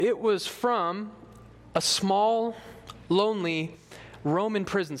It was from a small, lonely Roman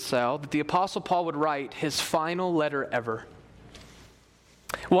prison cell that the Apostle Paul would write his final letter ever.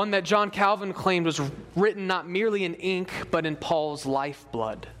 One that John Calvin claimed was written not merely in ink, but in Paul's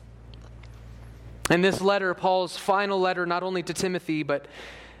lifeblood. And this letter, Paul's final letter, not only to Timothy, but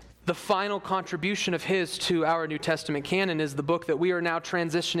the final contribution of his to our New Testament canon, is the book that we are now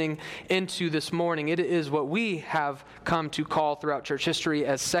transitioning into this morning. It is what we have come to call throughout church history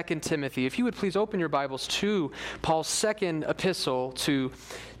as 2 Timothy. If you would please open your Bibles to Paul's second epistle to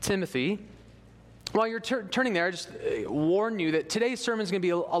Timothy. While you're turning there, I just warn you that today's sermon is going to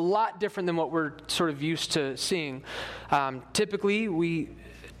be a lot different than what we're sort of used to seeing. Typically, we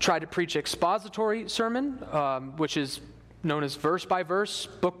try to preach expository sermon, which is known as verse by verse,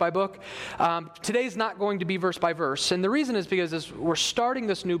 book by book. Today's not going to be verse by verse. And the reason is because as we're starting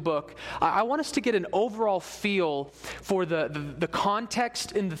this new book, I want us to get an overall feel for the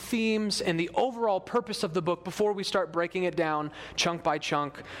context and the themes and the overall purpose of the book before we start breaking it down chunk by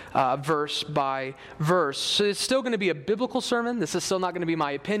chunk, verse by verse. So it's still going to be a biblical sermon. This is still not going to be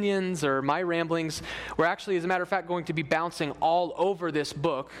my opinions or my ramblings. We're actually, as a matter of fact, going to be bouncing all over this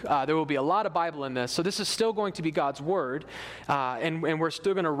book. There will be a lot of Bible in this. So this is still going to be God's Word. And we're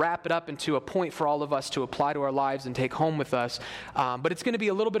still going to wrap it up into a point for all of us to apply to our lives and take home with us. But it's going to be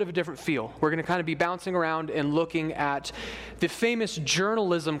a little bit of a different feel. We're going to kind of be bouncing around and looking at the famous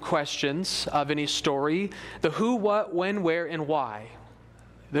journalism questions of any story: the who, what, when, where, and why.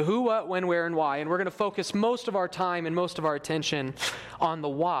 The who, what, when, where, and why. And we're going to focus most of our time and most of our attention on the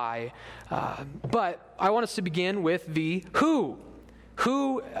why. But I want us to begin with the who.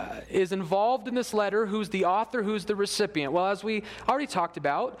 Who is involved in this letter? Who's the author? Who's the recipient? Well, as we already talked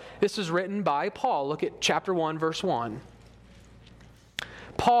about, this is written by Paul. Look at chapter 1, verse 1.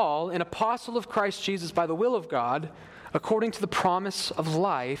 Paul, an apostle of Christ Jesus by the will of God, according to the promise of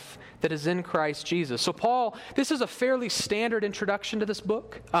life that is in Christ Jesus. So Paul, this is a fairly standard introduction to this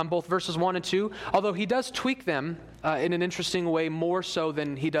book, both verses 1 and 2, although he does tweak them in an interesting way, more so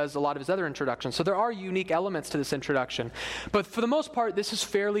than he does a lot of his other introductions. So there are unique elements to this introduction. But for the most part, this is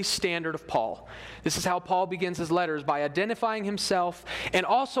fairly standard of Paul. This is how Paul begins his letters, by identifying himself and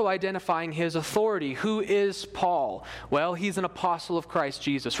also identifying his authority. Who is Paul? Well, he's an apostle of Christ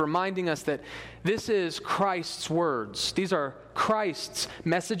Jesus, reminding us that this is Christ's words. These are Christ's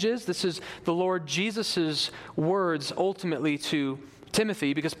messages. This is the Lord Jesus' words ultimately to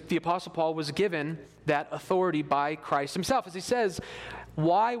Timothy, because the Apostle Paul was given that authority by Christ himself. As he says,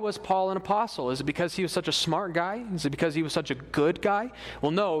 why was Paul an apostle? Is it because he was such a smart guy? Is it because he was such a good guy?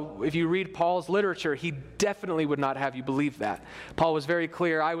 Well, no. If you read Paul's literature, he definitely would not have you believe that. Paul was very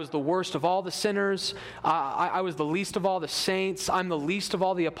clear. I was the worst of all the sinners. I was the least of all the saints. I'm the least of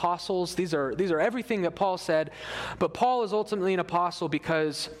all the apostles. These are everything that Paul said. But Paul is ultimately an apostle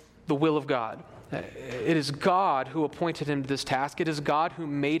because the will of God. It is God who appointed him to this task. It is God who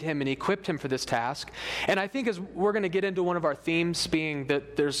made him and equipped him for this task. And I think as we're going to get into one of our themes being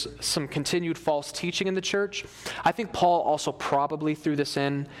that there's some continued false teaching in the church, I think Paul also probably threw this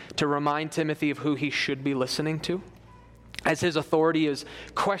in to remind Timothy of who he should be listening to, as his authority is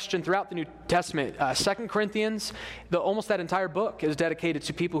questioned throughout the New Testament. 2 Corinthians, almost that entire book is dedicated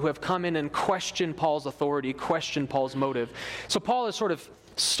to people who have come in and questioned Paul's authority, questioned Paul's motive. So Paul is sort of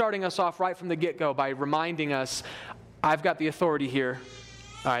starting us off right from the get-go by reminding us, I've got the authority here.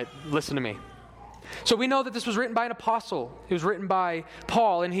 All right, listen to me. So we know that this was written by an apostle. It was written by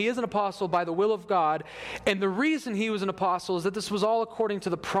Paul, and he is an apostle by the will of God. And the reason he was an apostle is that this was all according to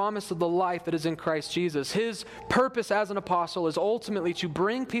the promise of the life that is in Christ Jesus. His purpose as an apostle is ultimately to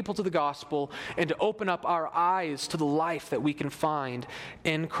bring people to the gospel and to open up our eyes to the life that we can find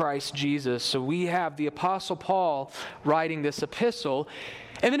in Christ Jesus. So we have the apostle Paul writing this epistle.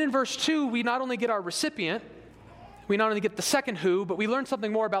 And then in verse 2, we not only get our recipient, we not only get the second who, but we learn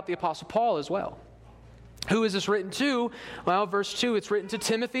something more about the apostle Paul as well. Who is this written to? Well, verse 2, it's written to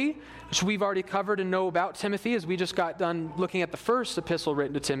Timothy, which we've already covered and know about Timothy as we just got done looking at the first epistle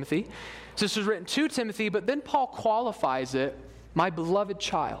written to Timothy. So this was written to Timothy, but then Paul qualifies it, my beloved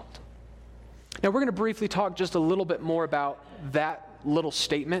child. Now we're going to briefly talk just a little bit more about that little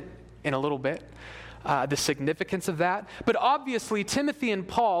statement in a little bit. The significance of that. But obviously, Timothy and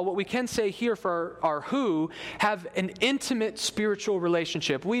Paul, what we can say here for our who, have an intimate spiritual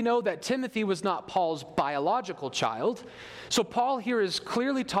relationship. We know that Timothy was not Paul's biological child. So Paul here is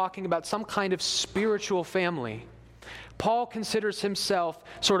clearly talking about some kind of spiritual family. Paul considers himself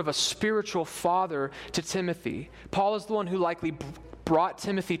sort of a spiritual father to Timothy. Paul is the one who likely brought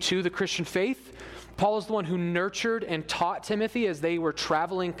Timothy to the Christian faith. Paul is the one who nurtured and taught Timothy as they were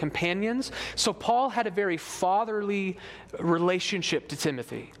traveling companions. So Paul had a very fatherly relationship to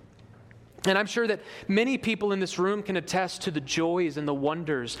Timothy. And I'm sure that many people in this room can attest to the joys and the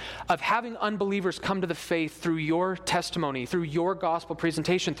wonders of having unbelievers come to the faith through your testimony, through your gospel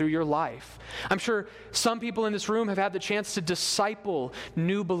presentation, through your life. I'm sure some people in this room have had the chance to disciple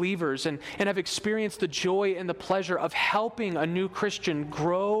new believers and have experienced the joy and the pleasure of helping a new Christian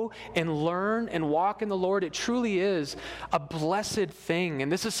grow and learn and walk in the Lord. It truly is a blessed thing.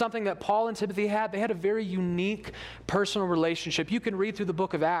 And this is something that Paul and Timothy had. They had a very unique personal relationship. You can read through the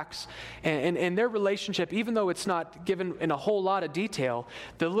book of Acts and their relationship, even though it's not given in a whole lot of detail,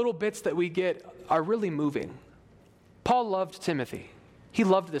 the little bits that we get are really moving. Paul loved Timothy. He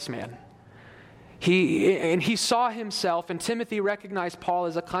loved this man. He saw himself, and Timothy recognized Paul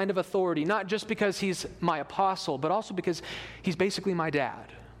as a kind of authority, not just because he's my apostle, but also because he's basically my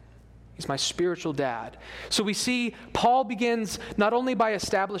dad. He's my spiritual dad. So we see Paul begins not only by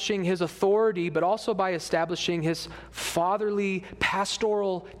establishing his authority, but also by establishing his fatherly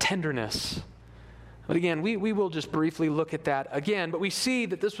pastoral tenderness. But again, we will just briefly look at that again. But we see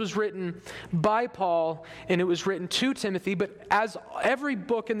that this was written by Paul, and it was written to Timothy. But as every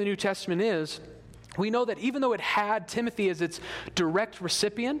book in the New Testament is, we know that even though it had Timothy as its direct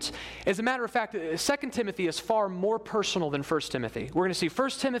recipient, as a matter of fact, 2 Timothy is far more personal than 1 Timothy. We're going to see 1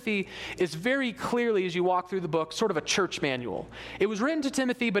 Timothy is very clearly, as you walk through the book, sort of a church manual. It was written to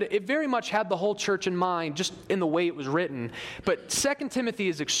Timothy, but it very much had the whole church in mind, just in the way it was written. But 2 Timothy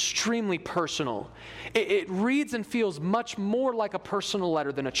is extremely personal. It reads and feels much more like a personal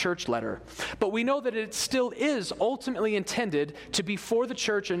letter than a church letter. But we know that it still is ultimately intended to be for the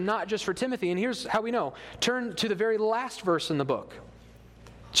church and not just for Timothy. And here's how we know. Turn to the very last verse in the book.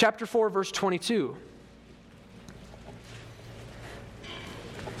 Chapter 4, verse 22.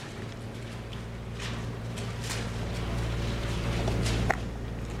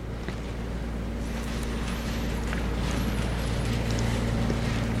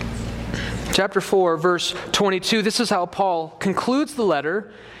 Chapter 4, verse 22. This is how Paul concludes the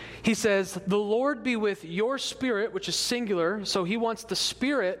letter. He says, "The Lord be with your spirit," which is singular. So he wants the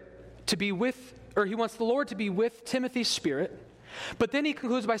spirit to be with, or he wants the Lord to be with Timothy's spirit. But then he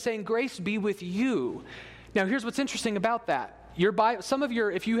concludes by saying, "Grace be with you." Now, here's what's interesting about that.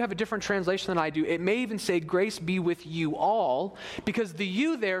 If you have a different translation than I do, it may even say, "Grace be with you all," because the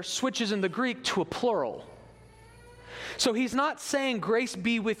 "you" there switches in the Greek to a plural. So he's not saying, "Grace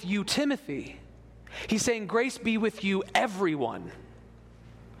be with you, Timothy." He's saying, "Grace be with you, everyone."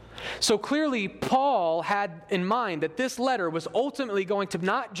 So clearly, Paul had in mind that this letter was ultimately going to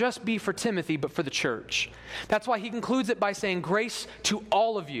not just be for Timothy, but for the church. That's why he concludes it by saying, "Grace to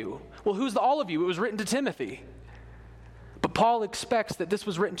all of you." Well, who's the all of you? It was written to Timothy. But Paul expects that this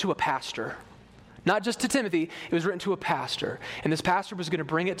was written to a pastor. Not just to Timothy, it was written to a pastor. And this pastor was going to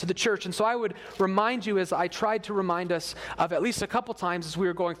bring it to the church. And so I would remind you, as I tried to remind us of at least a couple times as we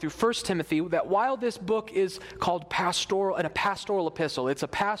were going through 1 Timothy, that while this book is called pastoral and a pastoral epistle, it's a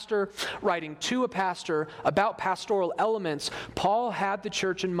pastor writing to a pastor about pastoral elements, Paul had the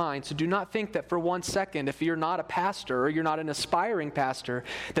church in mind. So do not think that for 1 second, if you're not a pastor or you're not an aspiring pastor,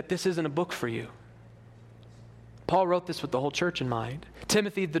 that this isn't a book for you. Paul wrote this with the whole church in mind.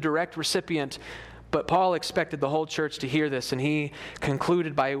 Timothy, the direct recipient, but Paul expected the whole church to hear this, and he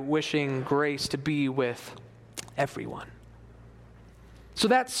concluded by wishing grace to be with everyone. So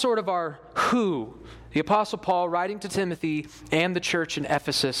that's sort of our who. The Apostle Paul writing to Timothy and the church in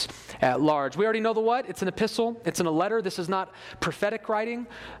Ephesus at large. We already know the what. It's an epistle. It's in a letter. This is not prophetic writing.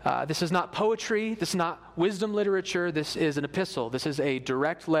 This is not poetry. This is not wisdom literature. This is an epistle. This is a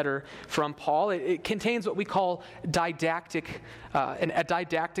direct letter from Paul. It contains what we call didactic, a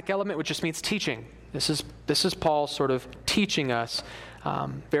didactic element, which just means teaching. This is Paul sort of teaching us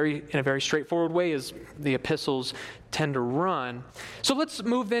in a very straightforward way, as the epistles tend to run. So let's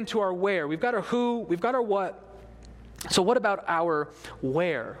move then to our where. We've got our who, we've got our what. So what about our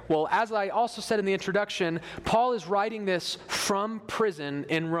where? Well, as I also said in the introduction, Paul is writing this from prison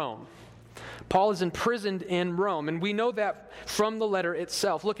in Rome. Paul is imprisoned in Rome, and we know that from the letter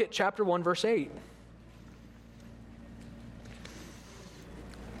itself. Look at chapter 1, verse 8.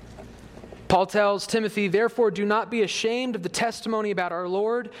 Paul tells Timothy, "Therefore do not be ashamed of the testimony about our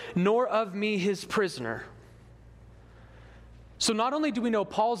Lord, nor of me his prisoner." So not only do we know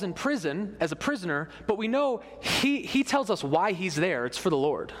Paul's in prison as a prisoner, but we know he tells us why he's there. It's for the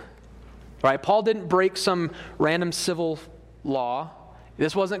Lord. Right? Paul didn't break some random civil law.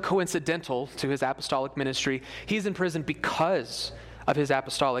 This wasn't coincidental to his apostolic ministry. He's in prison because of his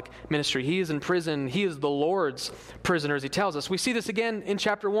apostolic ministry. He is in prison. He is the Lord's prisoner, as he tells us. We see this again in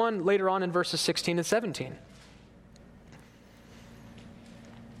chapter 1, later on in verses 16 and 17.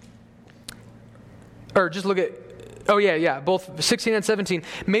 Or just look at, both 16 and 17.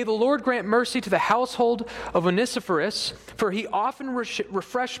 May the Lord grant mercy to the household of Onesiphorus, for he often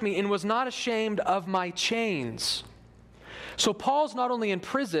refreshed me and was not ashamed of my chains. So Paul's not only in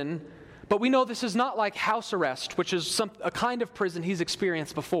prison, but we know this is not like house arrest, which is a kind of prison he's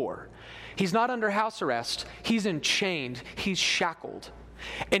experienced before. He's not under house arrest. He's enchained. He's shackled.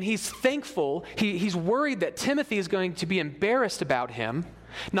 And he's thankful. He's worried that Timothy is going to be embarrassed about him,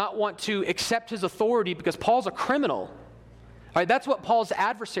 not want to accept his authority because Paul's a criminal. All right, that's what Paul's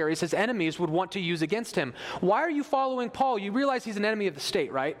adversaries, his enemies, would want to use against him. Why are you following Paul? You realize he's an enemy of the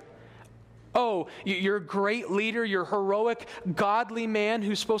state, right? Oh, you're a great leader. You're a heroic, godly man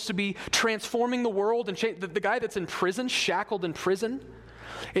who's supposed to be transforming the world. And the guy that's in prison, shackled in prison,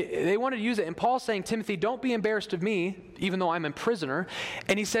 they wanted to use it. And Paul's saying, Timothy, don't be embarrassed of me, even though I'm a prisoner.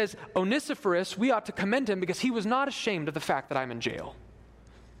 And he says, Onesiphorus, we ought to commend him because he was not ashamed of the fact that I'm in jail.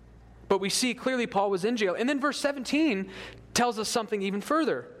 But we see clearly Paul was in jail. And then verse 17 tells us something even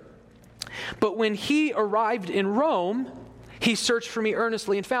further. But when he arrived in Rome, he searched for me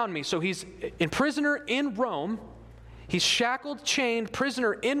earnestly and found me. So he's a prisoner in Rome. He's shackled, chained,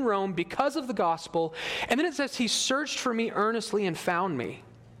 prisoner in Rome because of the gospel. And then it says he searched for me earnestly and found me.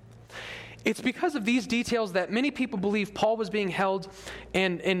 It's because of these details that many people believe Paul was being held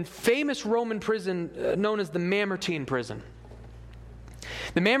in famous Roman prison known as the Mamertine prison.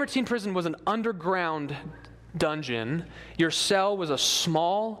 The Mamertine prison was an underground dungeon. Your cell was a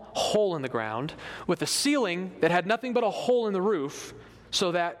small hole in the ground with a ceiling that had nothing but a hole in the roof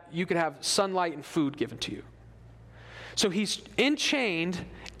so that you could have sunlight and food given to you. So he's enchained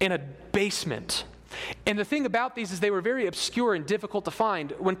in a basement. And the thing about these is they were very obscure and difficult to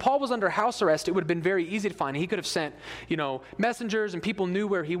find. When Paul was under house arrest, it would have been very easy to find. He could have sent, messengers and people knew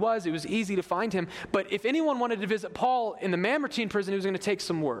where he was. It was easy to find him. But if anyone wanted to visit Paul in the Mamertine prison, it was going to take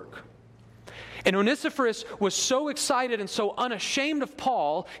some work. And Onesiphorus was so excited and so unashamed of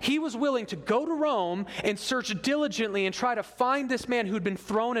Paul, he was willing to go to Rome and search diligently and try to find this man who'd been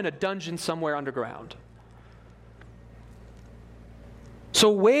thrown in a dungeon somewhere underground.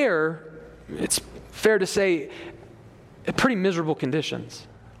 So it's fair to say, pretty miserable conditions.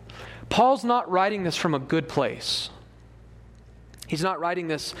 Paul's not writing this from a good place. He's not writing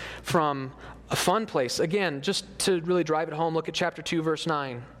this from a fun place. Again, just to really drive it home, look at chapter 2, verse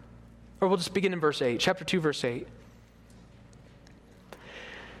 9. Or we'll just begin in verse 8. Chapter 2, verse 8.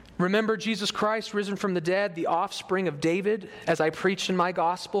 Remember Jesus Christ, risen from the dead, the offspring of David, as I preached in my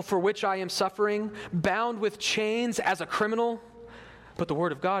gospel, for which I am suffering, bound with chains as a criminal, but the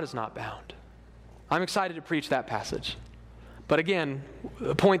word of God is not bound. I'm excited to preach that passage. But again,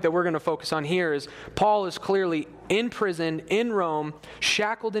 the point that we're going to focus on here is Paul is clearly in prison in Rome,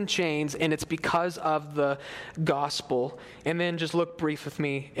 shackled in chains, and it's because of the gospel. And then just look brief with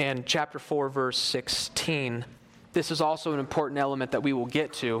me in chapter 4, verse 16. This is also an important element that we will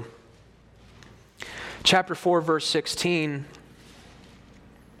get to. Chapter 4, verse 16.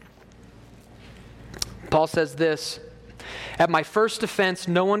 Paul says this, "At my first offense,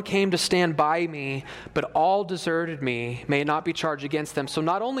 no one came to stand by me, but all deserted me. May it not be charged against them." So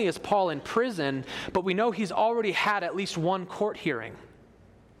not only is Paul in prison, but we know he's already had at least one court hearing.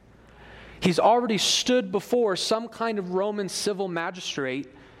 He's already stood before some kind of Roman civil magistrate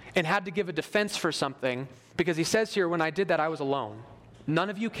and had to give a defense for something, because he says here, when I did that, I was alone. None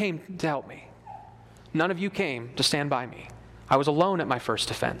of you came to help me. None of you came to stand by me. I was alone at my first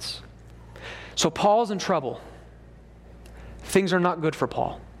offense. So Paul's in trouble. Things are not good for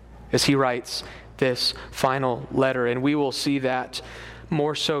Paul as he writes this final letter, and we will see that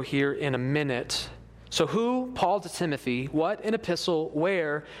more so here in a minute. So who? Paul to Timothy. What? An epistle.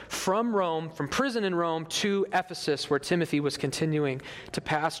 Where? From Rome, from prison in Rome to Ephesus, where Timothy was continuing to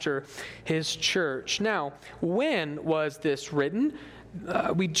pastor his church. Now, when was this written?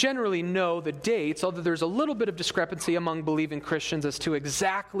 We generally know the dates, although there's a little bit of discrepancy among believing Christians as to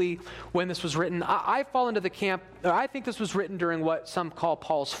exactly when this was written. I fall into the camp, I think this was written during what some call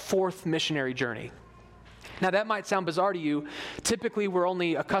Paul's fourth missionary journey. Now that might sound bizarre to you. Typically we're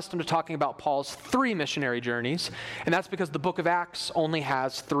only accustomed to talking about Paul's 3 missionary journeys, and that's because the book of Acts only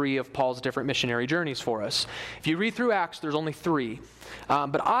has 3 of Paul's different missionary journeys for us. If you read through Acts, there's only 3.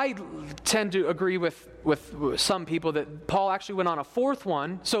 But I tend to agree with some people that Paul actually went on a 4th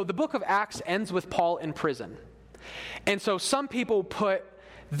one. So the book of Acts ends with Paul in prison. And so some people put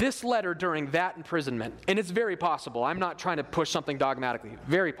this letter during that imprisonment. And it's very possible. I'm not trying to push something dogmatically.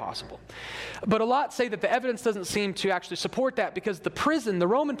 Very possible. But a lot say that the evidence doesn't seem to actually support that, because the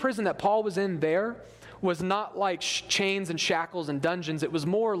Roman prison that Paul was in there was not like chains and shackles and dungeons. It was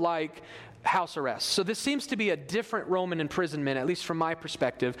more like house arrest. So this seems to be a different Roman imprisonment, at least from my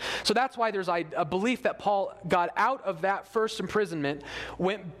perspective. So that's why there's a belief that Paul got out of that first imprisonment,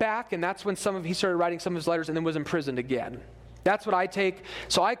 went back, and that's when he started writing some of his letters, and then was imprisoned again. That's what I take.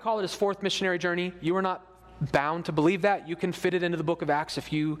 So I call it his fourth missionary journey. You are not bound to believe that. You can fit it into the book of Acts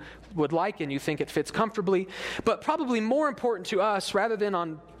if you would like and you think it fits comfortably. But probably more important to us, rather than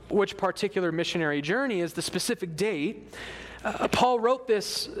on which particular missionary journey, is the specific date. Paul wrote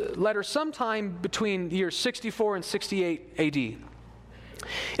this letter sometime between the years 64 and 68 AD.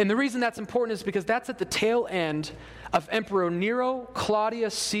 And the reason that's important is because that's at the tail end of Emperor Nero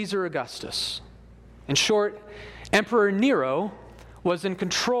Claudius Caesar Augustus. In short, Emperor Nero was in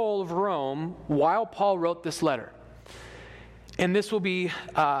control of Rome while Paul wrote this letter. And this will be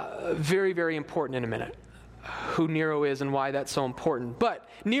very, very important in a minute, who Nero is and why that's so important. But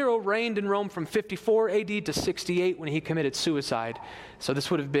Nero reigned in Rome from 54 AD to 68 when he committed suicide. So this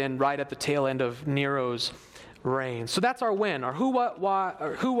would have been right at the tail end of Nero's reign. So that's our when, our who, what, why,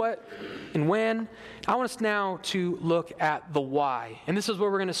 or who, what, and when. I want us now to look at the why. And this is where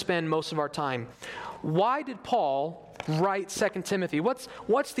we're going to spend most of our time. Why did Paul write 2 Timothy?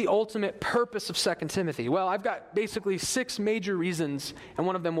 What's the ultimate purpose of 2 Timothy? Well, I've got basically 6 major reasons, and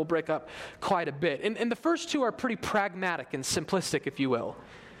one of them will break up quite a bit. And the first 2 are pretty pragmatic and simplistic, if you will.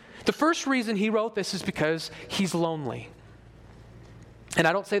 The first reason he wrote this is because he's lonely. And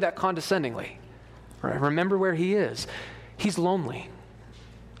I don't say that condescendingly. Right? Remember where he is. He's lonely.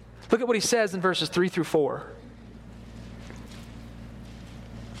 Look at what he says in verses 3 through 4.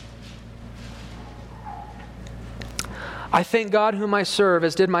 I thank God whom I serve,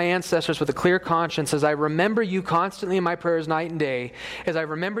 as did my ancestors, with a clear conscience, as I remember you constantly in my prayers night and day. As I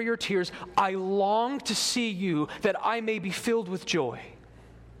remember your tears, I long to see you, that I may be filled with joy.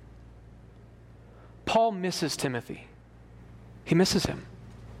 Paul misses Timothy. He misses him.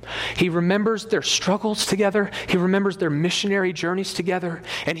 He remembers their struggles together. He remembers their missionary journeys together.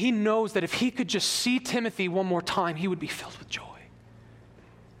 And he knows that if he could just see Timothy one more time, he would be filled with joy.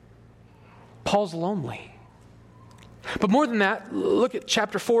 Paul's lonely. But more than that, look at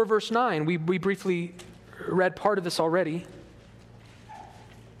chapter 4, verse 9. We briefly read part of this already.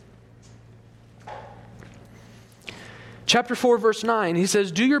 Chapter 4, verse 9, he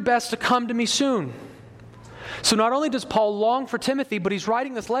says, do your best to come to me soon. So not only does Paul long for Timothy, but he's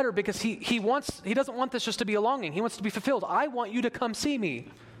writing this letter because he doesn't want this just to be a longing. He wants to be fulfilled. I want you to come see me.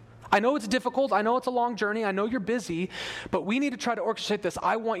 I know it's difficult. I know it's a long journey. I know you're busy, but we need to try to orchestrate this.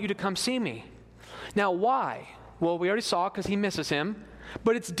 I want you to come see me. Now, why? Well, we already saw because he misses him,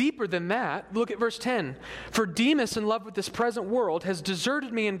 but it's deeper than that. Look at verse 10. For Demas, in love with this present world, has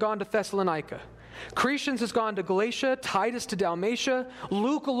deserted me and gone to Thessalonica. Crescens has gone to Galatia, Titus to Dalmatia.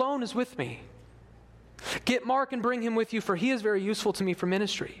 Luke alone is with me. Get Mark and bring him with you, for he is very useful to me for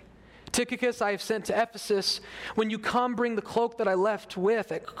ministry. Tychicus I have sent to Ephesus. When you come, bring the cloak that I left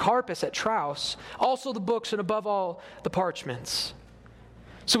with at Carpus at Troas, also the books, and above all, the parchments.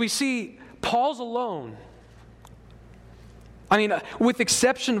 So we see Paul's alone. I mean, with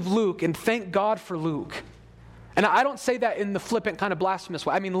exception of Luke, and thank God for Luke. And I don't say that in the flippant kind of blasphemous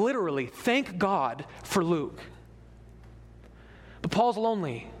way. I mean, literally, thank God for Luke. But Paul's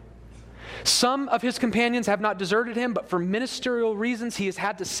lonely. Some of his companions have not deserted him, but for ministerial reasons he has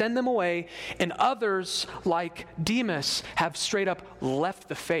had to send them away. And others, like Demas, have straight up left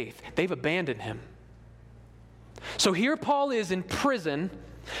the faith. They've abandoned him. So here Paul is in prison.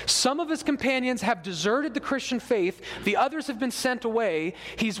 Some of his companions have deserted the Christian faith. The others have been sent away.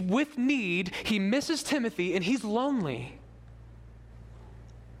 He's with need. He misses Timothy, and he's lonely.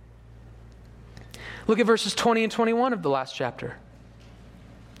 Look at verses 20 and 21 of the last chapter.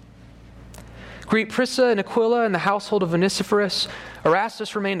 Greet Prisca and Aquila and the household of Onesiphorus.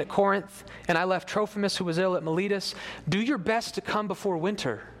 Erastus remained at Corinth, and I left Trophimus, who was ill, at Miletus. Do your best to come before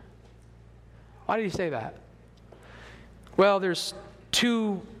winter. Why did he say that? Well, there's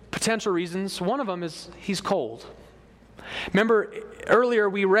 2 potential reasons. One of them is he's cold. Remember, earlier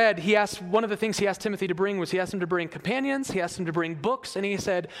we read, one of the things he asked Timothy to bring was he asked him to bring companions, he asked him to bring books, and he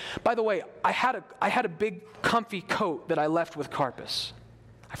said, by the way, I had a big comfy coat that I left with Carpus.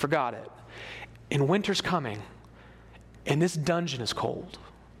 I forgot it. And winter's coming, and this dungeon is cold.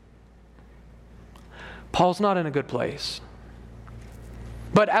 Paul's not in a good place.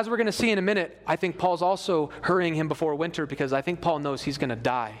 But as we're going to see in a minute, I think Paul's also hurrying him before winter because I think Paul knows he's going to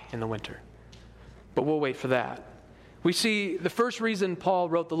die in the winter. But we'll wait for that. We see the first reason Paul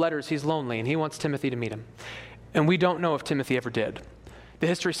wrote the letters, he's lonely, and he wants Timothy to meet him. And we don't know if Timothy ever did. The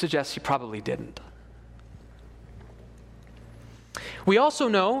history suggests he probably didn't. We also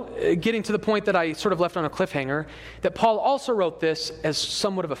know, getting to the point that I sort of left on a cliffhanger, that Paul also wrote this as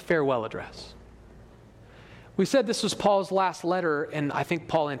somewhat of a farewell address. We said this was Paul's last letter, and I think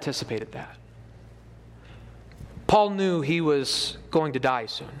Paul anticipated that. Paul knew he was going to die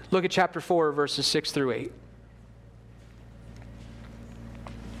soon. Look at chapter 4, verses 6 through 8.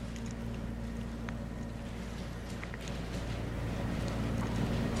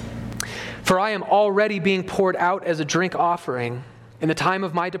 For I am already being poured out as a drink offering, and the time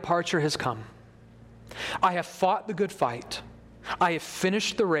of my departure has come. I have fought the good fight. I have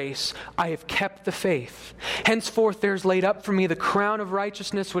finished the race. I have kept the faith. Henceforth there is laid up for me the crown of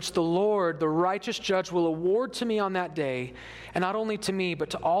righteousness, which the Lord, the righteous judge, will award to me on that day, and not only to me,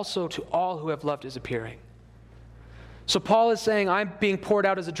 but also to all who have loved his appearing. So Paul is saying, I'm being poured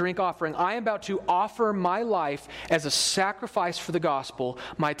out as a drink offering. I am about to offer my life as a sacrifice for the gospel.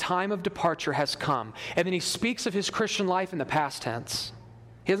 My time of departure has come. And then he speaks of his Christian life in the past tense.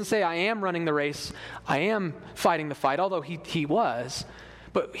 He doesn't say, I am running the race. I am fighting the fight, although he was.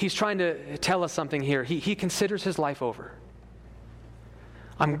 But he's trying to tell us something here. He considers his life over.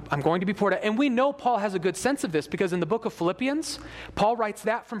 I'm going to be poured out. And we know Paul has a good sense of this because in the book of Philippians, Paul writes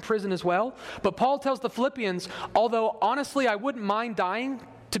that from prison as well. But Paul tells the Philippians, although honestly I wouldn't mind dying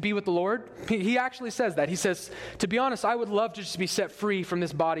to be with the Lord, he actually says that. He says, to be honest, I would love to just be set free from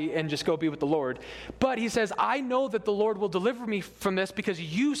this body and just go be with the Lord. But he says, I know that the Lord will deliver me from this because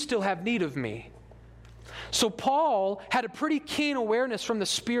you still have need of me. So Paul had a pretty keen awareness from the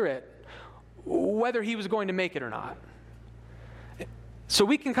Spirit whether he was going to make it or not. So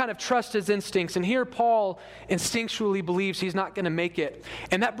we can kind of trust his instincts. And here Paul instinctually believes he's not going to make it.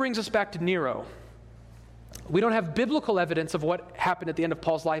 And that brings us back to Nero. We don't have biblical evidence of what happened at the end of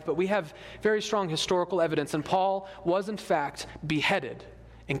Paul's life, but we have very strong historical evidence. And Paul was, in fact, beheaded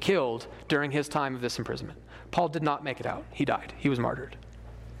and killed during his time of this imprisonment. Paul did not make it out. He died. He was martyred.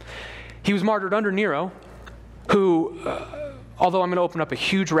 He was martyred under Nero, who, although I'm going to open up a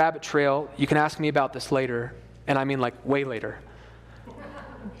huge rabbit trail, you can ask me about this later, and I mean like way later.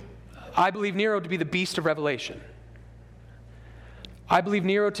 I believe Nero to be the beast of Revelation. I believe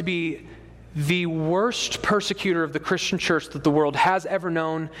Nero to be the worst persecutor of the Christian church that the world has ever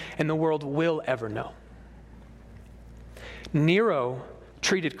known and the world will ever know. Nero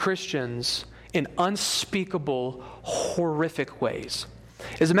treated Christians in unspeakable, horrific ways.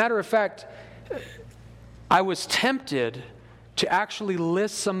 As a matter of fact, I was tempted to actually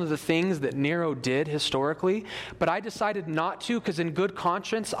list some of the things that Nero did historically, but I decided not to because in good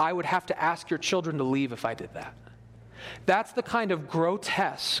conscience, I would have to ask your children to leave if I did that. That's the kind of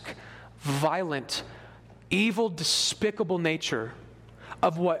grotesque, violent, evil, despicable nature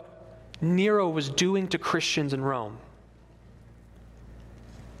of what Nero was doing to Christians in Rome.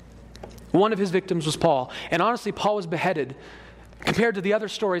 One of his victims was Paul, and honestly, Paul was beheaded. Compared to the other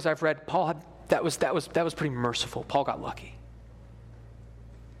stories I've read, that was pretty merciful. Paul got lucky.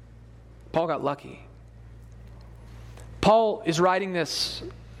 Paul got lucky. Paul is writing this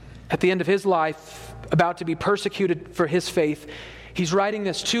at the end of his life, about to be persecuted for his faith. He's writing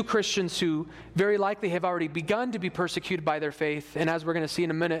this to Christians who very likely have already begun to be persecuted by their faith. And as we're going to see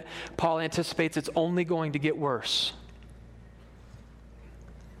in a minute, Paul anticipates it's only going to get worse.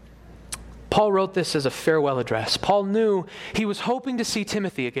 Paul wrote this as a farewell address. Paul knew he was hoping to see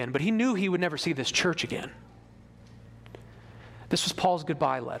Timothy again, but he knew he would never see this church again. This was Paul's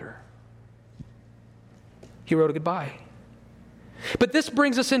goodbye letter. He wrote a goodbye. But this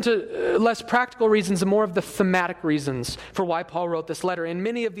brings us into less practical reasons and more of the thematic reasons for why Paul wrote this letter. And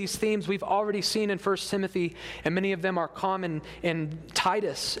many of these themes we've already seen in 1 Timothy, and many of them are common in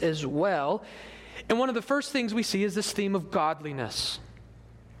Titus as well. And one of the first things we see is this theme of godliness.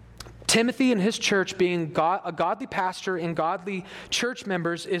 Timothy and his church being a godly pastor and godly church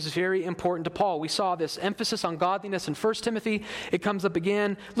members is very important to Paul. We saw this emphasis on godliness in 1 Timothy. It comes up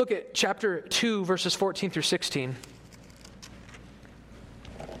again. Look at chapter 2, verses 14 through 16.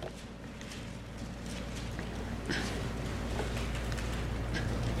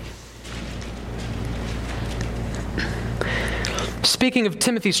 Speaking of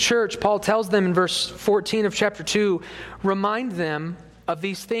Timothy's church, Paul tells them in verse 14 of chapter 2, remind them of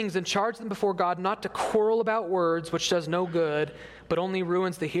these things and charge them before God not to quarrel about words, which does no good, but only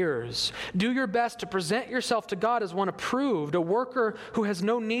ruins the hearers. Do your best to present yourself to God as one approved, a worker who has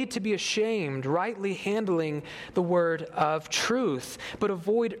no need to be ashamed, rightly handling the word of truth. But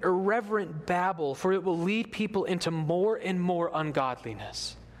avoid irreverent babble, for it will lead people into more and more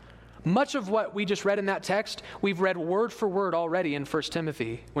ungodliness. Much of what we just read in that text, we've read word for word already in 1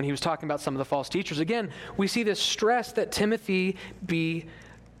 Timothy when he was talking about some of the false teachers. Again, we see this stress that Timothy be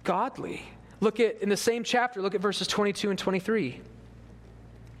godly. Look at, in the same chapter, look at verses 22 and 23.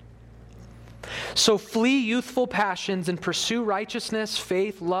 So flee youthful passions and pursue righteousness,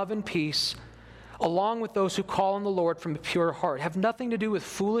 faith, love, and peace, along with those who call on the Lord from a pure heart. Have nothing to do with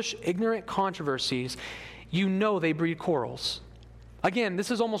foolish, ignorant controversies. You know they breed quarrels. Again, this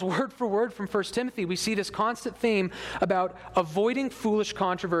is almost word for word from 1 Timothy. We see this constant theme about avoiding foolish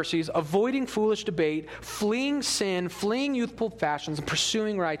controversies, avoiding foolish debate, fleeing sin, fleeing youthful passions, and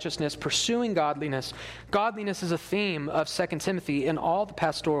pursuing righteousness, pursuing godliness. Godliness is a theme of 2 Timothy in all the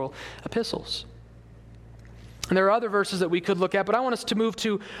pastoral epistles. And there are other verses that we could look at, but I want us to move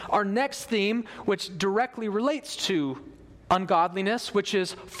to our next theme, which directly relates to ungodliness, which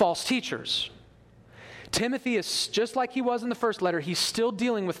is false teachers. Timothy is just like he was in the first letter. He's still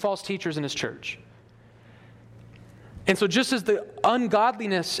dealing with false teachers in his church. And so just as the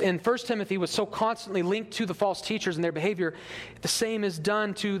ungodliness in 1 Timothy was so constantly linked to the false teachers and their behavior, the same is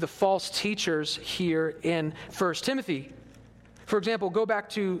done to the false teachers here in 1 Timothy. For example, go back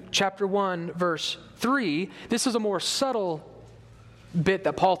to chapter 1, verse 3. This is a more subtle bit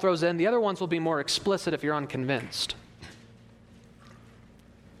that Paul throws in. The other ones will be more explicit if you're unconvinced.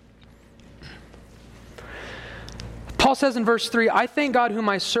 Paul says in verse 3, I thank God whom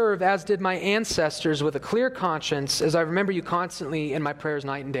I serve, as did my ancestors, with a clear conscience, as I remember you constantly in my prayers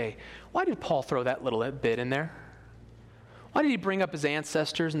night and day. Why did Paul throw that little bit in there? Why did he bring up his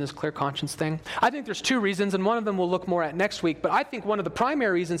ancestors and this clear conscience thing? I think there's two reasons, and one of them we'll look more at next week. But I think one of the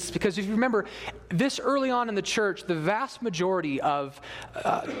primary reasons is because if you remember, this early on in the church, the vast majority of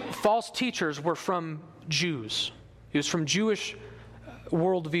false teachers were from Jews. It was from Jewish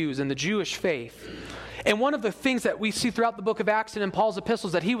worldviews and the Jewish faith. And one of the things that we see throughout the book of Acts and in Paul's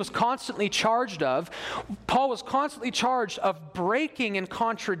epistles that he was constantly charged of, Paul was constantly charged of breaking and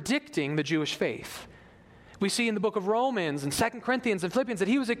contradicting the Jewish faith. We see in the book of Romans and 2 Corinthians and Philippians that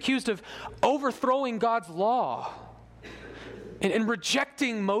he was accused of overthrowing God's law and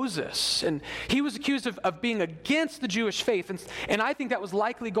rejecting Moses. And he was accused of being against the Jewish faith. And I think that was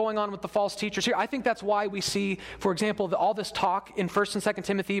likely going on with the false teachers here. I think that's why we see, for example, all this talk in 1 and 2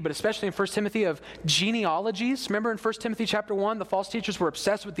 Timothy, but especially in 1 Timothy of genealogies. Remember in 1 Timothy chapter 1, the false teachers were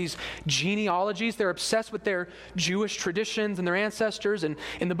obsessed with these genealogies. They're obsessed with their Jewish traditions and their ancestors. And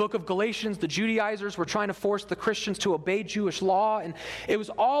in the book of Galatians, the Judaizers were trying to force the Christians to obey Jewish law. And it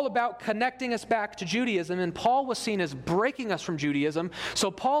was all about connecting us back to Judaism. And Paul was seen as breaking us from Judaism. So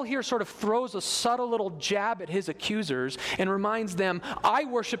Paul here sort of throws a subtle little jab at his accusers and reminds them, I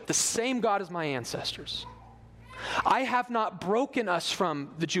worship the same God as my ancestors. I have not broken us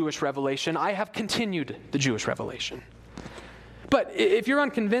from the Jewish revelation. I have continued the Jewish revelation. But if you're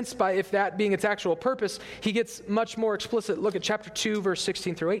unconvinced by if that being its actual purpose, he gets much more explicit. Look at chapter 2, verse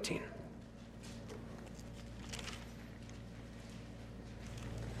 16 through 18.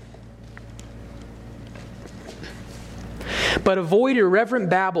 But avoid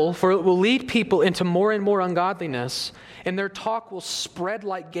irreverent babble, for it will lead people into more and more ungodliness, and their talk will spread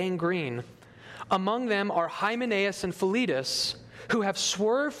like gangrene. Among them are Hymenaeus and Philetus, who have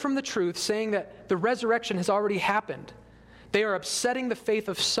swerved from the truth, saying that the resurrection has already happened. They are upsetting the faith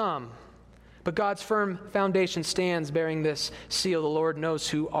of some, but God's firm foundation stands, bearing this seal: the Lord knows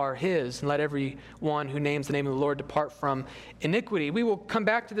who are his, and let every one who names the name of the Lord depart from iniquity. We will come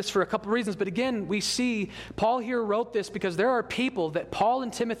back to this for a couple of reasons, but again, we see Paul here wrote this because there are people that Paul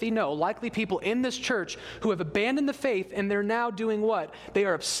and Timothy know, likely people in this church, who have abandoned the faith, and they're now doing what? They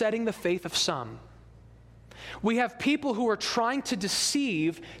are upsetting the faith of some. We have people who are trying to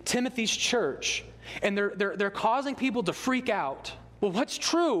deceive Timothy's church, and they're causing people to freak out. Well, what's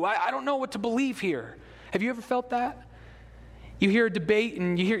true? I don't know what to believe here. Have you ever felt that? You hear a debate,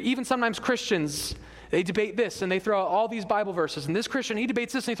 and you hear even sometimes Christians, they debate this, and they throw out all these Bible verses. And this Christian, he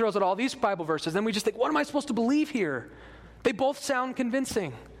debates this, and he throws out all these Bible verses. Then we just think, what am I supposed to believe here? They both sound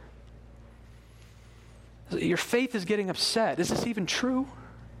convincing. Your faith is getting upset. Is this even true?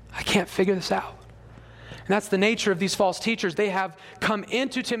 I can't figure this out. And that's the nature of these false teachers. They have come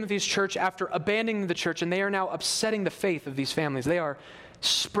into Timothy's church after abandoning the church, and they are now upsetting the faith of these families. They are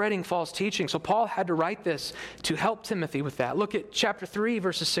spreading false teaching. So Paul had to write this to help Timothy with that. Look at chapter 3,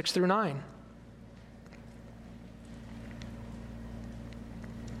 verses 6 through 9.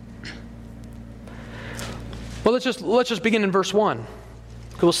 Well, let's just begin in verse 1.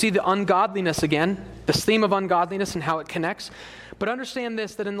 We'll see the ungodliness again, this theme of ungodliness and how it connects. But understand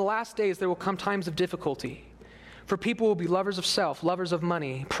this, that in the last days there will come times of difficulty. For people will be lovers of self, lovers of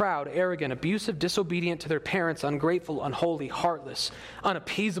money, proud, arrogant, abusive, disobedient to their parents, ungrateful, unholy, heartless,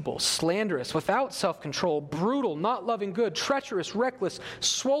 unappeasable, slanderous, without self-control, brutal, not loving good, treacherous, reckless,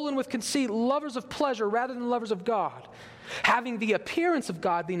 swollen with conceit, lovers of pleasure rather than lovers of God, having the appearance of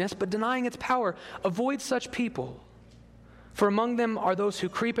godliness but denying its power. Avoid such people. For among them are those who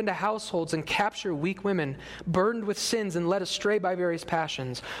creep into households and capture weak women, burdened with sins and led astray by various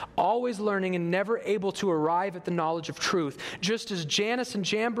passions, always learning and never able to arrive at the knowledge of truth. Just as Jannes and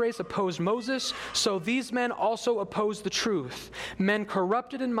Jambres opposed Moses, so these men also oppose the truth, men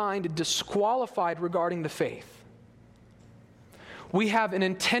corrupted in mind and disqualified regarding the faith. We have an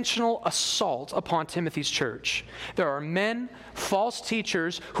intentional assault upon Timothy's church. There are men, false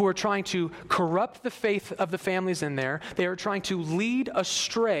teachers, who are trying to corrupt the faith of the families in there. They are trying to lead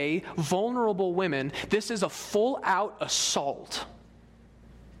astray vulnerable women. This is a full-out assault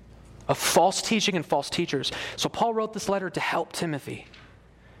of false teaching and false teachers. So Paul wrote this letter to help Timothy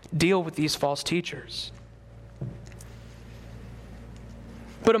deal with these false teachers.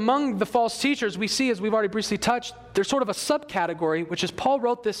 But among the false teachers, we see, as we've already briefly touched, there's sort of a subcategory, which is Paul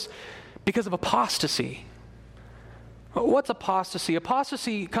wrote this because of apostasy. What's apostasy?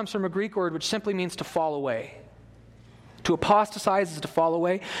 Apostasy comes from a Greek word which simply means to fall away. To apostatize is to fall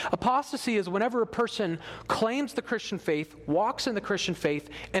away. Apostasy is whenever a person claims the Christian faith, walks in the Christian faith,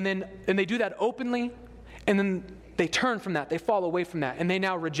 and they do that openly, and then they turn from that, they fall away from that, and they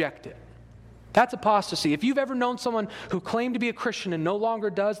now reject it. That's apostasy. If you've ever known someone who claimed to be a Christian and no longer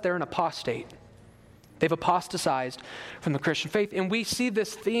does, they're an apostate. They've apostatized from the Christian faith. And we see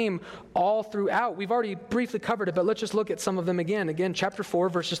this theme all throughout. We've already briefly covered it, but let's just look at some of them again. Again, chapter 4,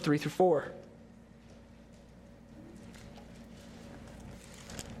 verses 3 through 4.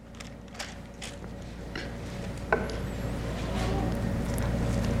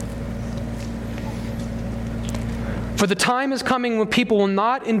 For the time is coming when people will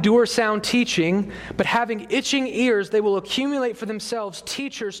not endure sound teaching, but having itching ears, they will accumulate for themselves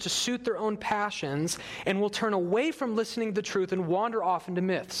teachers to suit their own passions, and will turn away from listening to the truth and wander off into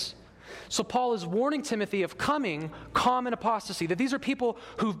myths. So Paul is warning Timothy of coming common apostasy, that these are people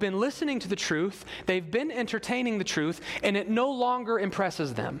who've been listening to the truth, they've been entertaining the truth, and it no longer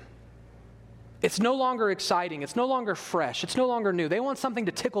impresses them. It's no longer exciting, it's no longer fresh, it's no longer new. They want something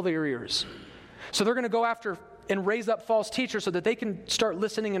to tickle their ears. So they're going to go after and raise up false teachers so that they can start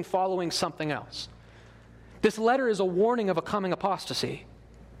listening and following something else. This letter is a warning of a coming apostasy.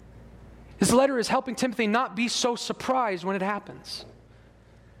 This letter is helping Timothy not be so surprised when it happens.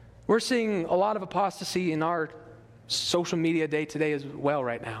 We're seeing a lot of apostasy in our social media day to day as well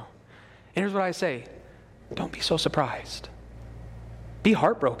right now. And here's what I say: don't be so surprised. Be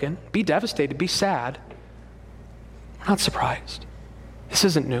heartbroken, be devastated, be sad. We're not surprised. This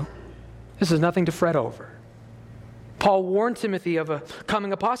isn't new. This is nothing to fret over. Paul warned Timothy of a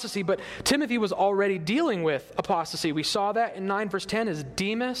coming apostasy, but Timothy was already dealing with apostasy. We saw that in 9 verse 10 as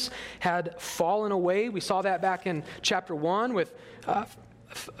Demas had fallen away. We saw that back in chapter 1 with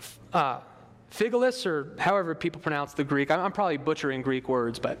Phygelus, or however people pronounce the Greek. I'm probably butchering Greek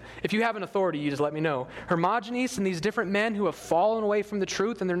words, but if you have an authority, you just let me know. Hermogenes and these different men who have fallen away from the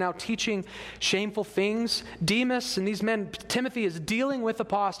truth and they're now teaching shameful things. Demas and these men, Timothy is dealing with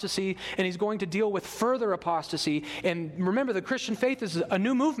apostasy, and he's going to deal with further apostasy. And remember, the Christian faith is a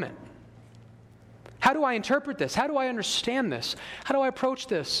new movement. How do I interpret this? How do I understand this? How do I approach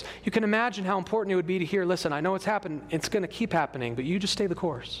this? You can imagine how important it would be to hear, listen, I know it's happened, it's going to keep happening, but you just stay the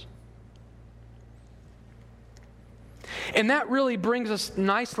course. And that really brings us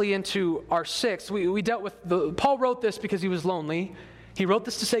nicely into our 6. We dealt with Paul wrote this because he was lonely. He wrote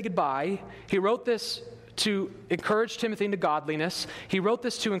this to say goodbye. He wrote this to encourage Timothy into godliness. He wrote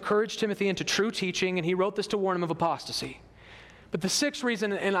this to encourage Timothy into true teaching, and he wrote this to warn him of apostasy. But the 6th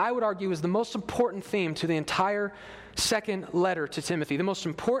reason, and I would argue is the most important theme to the entire 2nd letter to Timothy, the most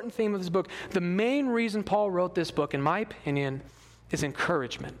important theme of this book, the main reason Paul wrote this book, in my opinion, is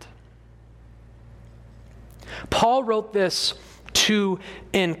encouragement. Paul wrote this to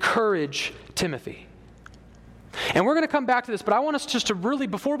encourage Timothy. And we're going to come back to this, but I want us just to really,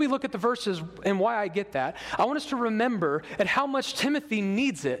 before we look at the verses and why I get that, I want us to remember at how much Timothy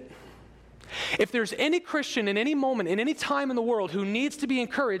needs it. If there's any Christian in any moment, in any time in the world who needs to be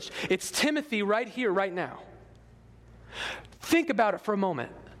encouraged, it's Timothy right here, right now. Think about it for a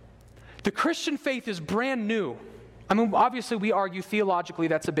moment. The Christian faith is brand new. I mean, obviously we argue theologically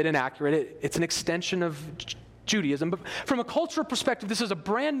that's a bit inaccurate. It's an extension of Judaism. But from a cultural perspective, this is a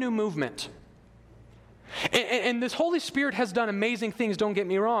brand new movement. And this Holy Spirit has done amazing things, don't get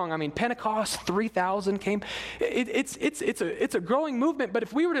me wrong. I mean, Pentecost, 3,000 came. It's a growing movement. But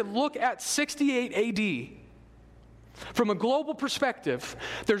if we were to look at 68 AD, From a global perspective,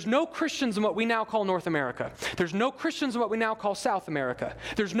 there's no Christians in what we now call North America. There's no Christians in what we now call South America.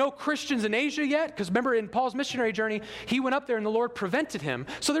 There's no Christians in Asia yet, because remember in Paul's missionary journey, he went up there and the Lord prevented him.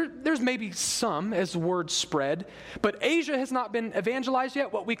 So there's maybe some as word spread, but Asia has not been evangelized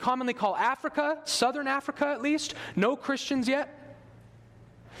yet, what we commonly call Africa, Southern Africa at least, no Christians yet.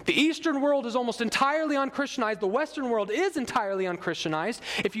 The Eastern world is almost entirely unchristianized. The Western world is entirely unchristianized.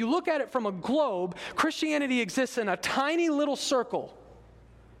 If you look at it from a globe, Christianity exists in a tiny little circle.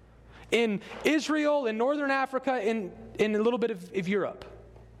 In Israel, in Northern Africa, in a little bit of Europe.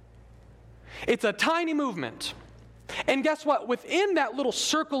 It's a tiny movement. And guess what? Within that little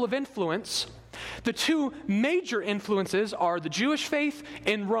circle of influence, the two major influences are the Jewish faith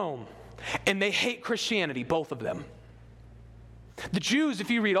and Rome. And they hate Christianity, both of them. The Jews,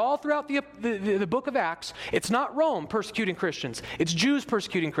 if you read all throughout the book of Acts, it's not Rome persecuting Christians. It's Jews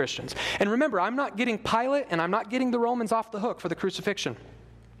persecuting Christians. And remember, I'm not getting Pilate and I'm not getting the Romans off the hook for the crucifixion.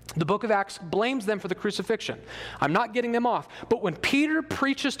 The book of Acts blames them for the crucifixion. I'm not getting them off. But when Peter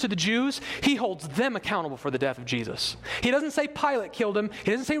preaches to the Jews, he holds them accountable for the death of Jesus. He doesn't say Pilate killed him.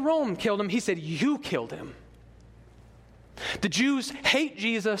 He doesn't say Rome killed him. He said, you killed him. The Jews hate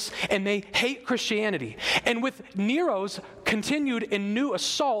Jesus and they hate Christianity. And with Nero's continued and new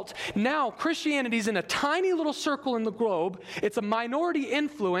assault, now Christianity's in a tiny little circle in the globe. It's a minority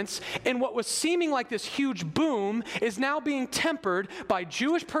influence, and what was seeming like this huge boom is now being tempered by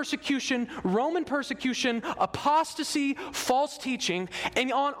Jewish persecution, Roman persecution, apostasy, false teaching.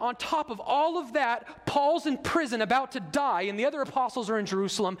 And on top of all of that, Paul's in prison about to die, and the other apostles are in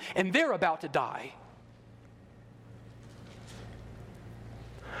Jerusalem, and they're about to die.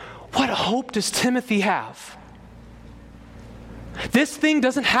 What hope does Timothy have? This thing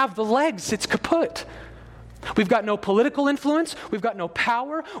doesn't have the legs. It's kaput. We've got no political influence. We've got no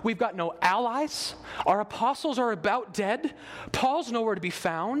power. We've got no allies. Our apostles are about dead. Paul's nowhere to be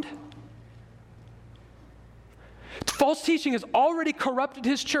found. False teaching has already corrupted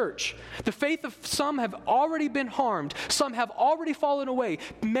his church. The faith of some have already been harmed. Some have already fallen away.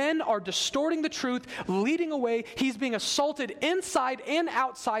 Men are distorting the truth, leading away. He's being assaulted inside and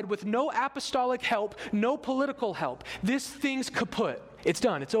outside with no apostolic help, no political help. This thing's kaput. It's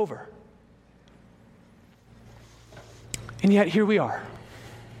done. It's over. And yet, here we are.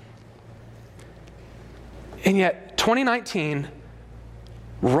 And yet, 2019,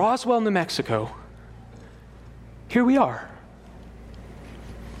 Roswell, New Mexico, here we are.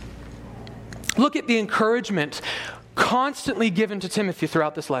 Look at the encouragement constantly given to Timothy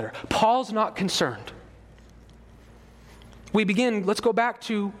throughout this letter. Paul's not concerned. Let's go back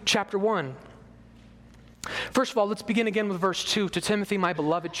to chapter 1. First of all, let's begin again with verse 2. To Timothy, my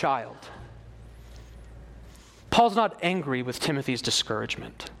beloved child. Paul's not angry with Timothy's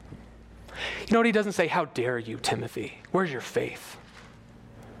discouragement. You know what he doesn't say? How dare you, Timothy? Where's your faith?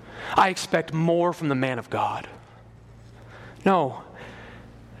 I expect more from the man of God. No.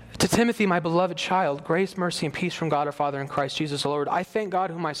 To Timothy, my beloved child, grace, mercy, and peace from God our Father and Christ Jesus the Lord. I thank God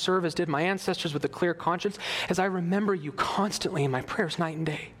whom I serve as did my ancestors with a clear conscience, as I remember you constantly in my prayers night and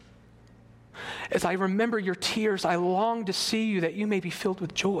day. As I remember your tears, I long to see you that you may be filled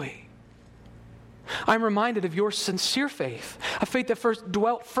with joy. I'm reminded of your sincere faith, a faith that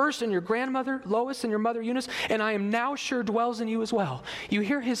dwelt first in your grandmother, Lois, and your mother, Eunice, and I am now sure dwells in you as well. You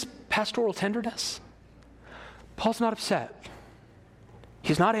hear his pastoral tenderness? Paul's not upset.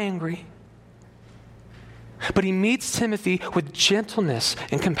 He's not angry. But he meets Timothy with gentleness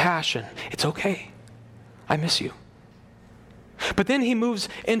and compassion. It's okay. I miss you. But then he moves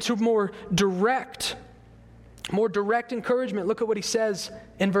into more direct encouragement. Look at what he says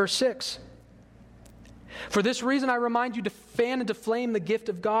in verse 6. For this reason I remind you to fan and to flame the gift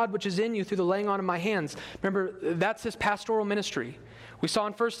of God which is in you through the laying on of my hands. Remember, that's his pastoral ministry. We saw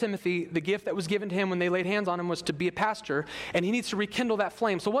in 1 Timothy, the gift that was given to him when they laid hands on him was to be a pastor, and he needs to rekindle that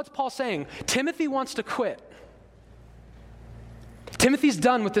flame. So what's Paul saying? Timothy wants to quit. Timothy's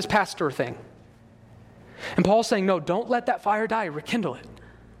done with this pastor thing. And Paul's saying, no, don't let that fire die. Rekindle it.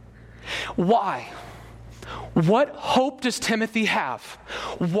 Why? What hope does Timothy have?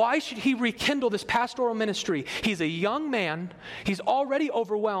 Why should he rekindle this pastoral ministry? He's a young man. He's already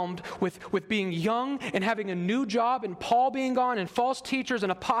overwhelmed with being young and having a new job and Paul being gone and false teachers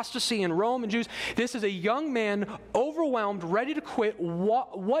and apostasy and Rome and Jews. This is a young man overwhelmed, ready to quit.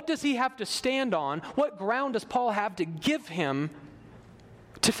 What does he have to stand on? What ground does Paul have to give him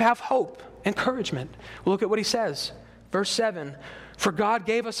to have hope, encouragement? Well, look at what he says. Verse 7. For God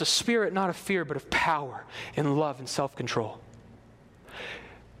gave us a spirit not of fear, but of power and love and self-control.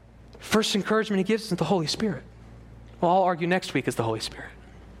 First encouragement he gives is the Holy Spirit. Well, I'll argue next week is the Holy Spirit.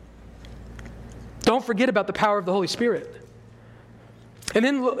 Don't forget about the power of the Holy Spirit. And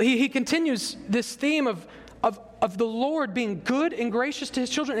then he continues this theme of the Lord being good and gracious to his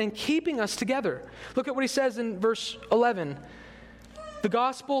children and keeping us together. Look at what he says in verse 11. The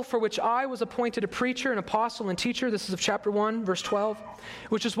gospel for which I was appointed a preacher, an apostle, and teacher, this is of chapter 1, verse 12,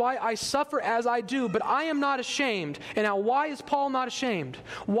 which is why I suffer as I do, but I am not ashamed. And now why is Paul not ashamed?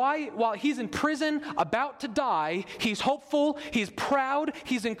 Why, while he's in prison, about to die, he's hopeful, he's proud,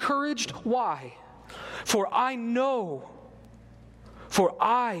 he's encouraged. Why? For I know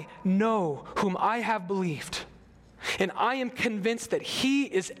whom I have believed. And I am convinced that he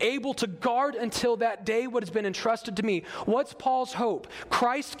is able to guard until that day what has been entrusted to me. What's Paul's hope?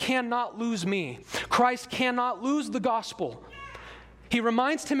 Christ cannot lose me. Christ cannot lose the gospel. He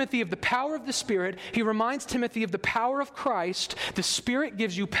reminds Timothy of the power of the Spirit. He reminds Timothy of the power of Christ. The Spirit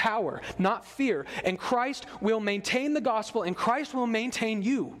gives you power, not fear. And Christ will maintain the gospel, and Christ will maintain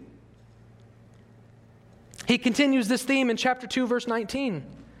you. He continues this theme in chapter 2, verse 19.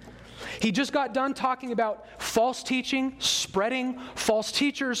 He just got done talking about false teaching, spreading, false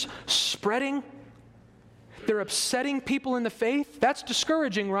teachers spreading. They're upsetting people in the faith. That's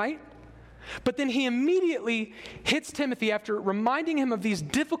discouraging, right? But then he immediately hits Timothy after reminding him of these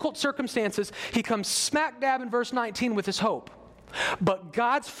difficult circumstances. He comes smack dab in verse 19 with his hope. But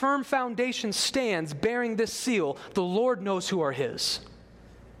God's firm foundation stands bearing this seal. The Lord knows who are his.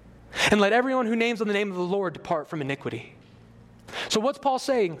 And let everyone who names on the name of the Lord depart from iniquity. So what's Paul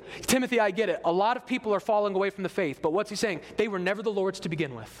saying? Timothy, I get it. A lot of people are falling away from the faith. But what's he saying? They were never the Lord's to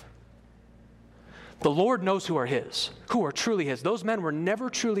begin with. The Lord knows who are his, who are truly his. Those men were never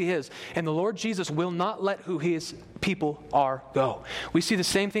truly his. And the Lord Jesus will not let who his people are go. We see the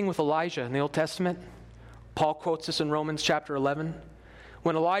same thing with Elijah in the Old Testament. Paul quotes this in Romans chapter 11.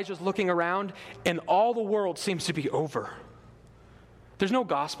 When Elijah's looking around and all the world seems to be over. There's no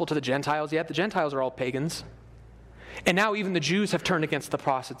gospel to the Gentiles yet. The Gentiles are all pagans. And now even the Jews have turned against the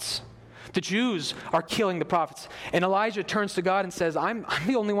prophets. The Jews are killing the prophets. And Elijah turns to God and says, I'm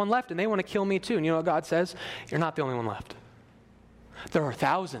the only one left, and they want to kill me too. And you know what God says? You're not the only one left. There are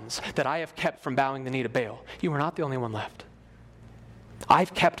thousands that I have kept from bowing the knee to Baal. You are not the only one left.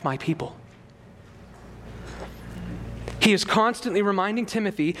 I've kept my people. He is constantly reminding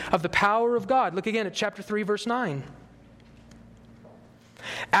Timothy of the power of God. Look again at chapter 3, verse 9.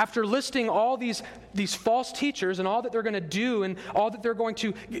 After listing all these false teachers and all that they're going to do and all that they're going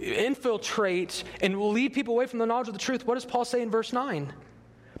to infiltrate and will lead people away from the knowledge of the truth, what does Paul say in verse 9?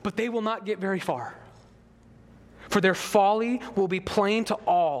 But they will not get very far. For their folly will be plain to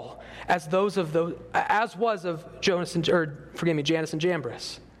all, as was of Jannes and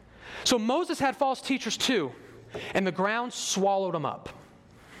Jambres. So Moses had false teachers too, and the ground swallowed them up.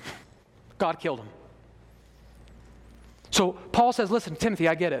 God killed them. So Paul says, listen, Timothy,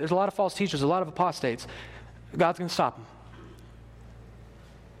 I get it. There's a lot of false teachers, a lot of apostates. God's going to stop them.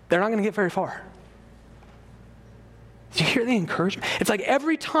 They're not going to get very far. Do you hear the encouragement? It's like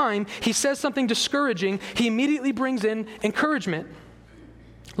every time he says something discouraging, he immediately brings in encouragement.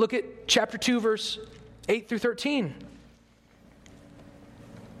 Look at chapter 2, verse 8 through 13.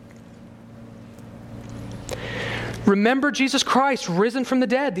 Remember Jesus Christ, risen from the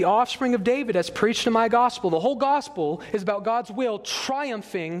dead, the offspring of David, as preached in my gospel. The whole gospel is about God's will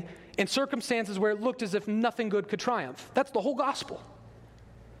triumphing in circumstances where it looked as if nothing good could triumph. That's the whole gospel.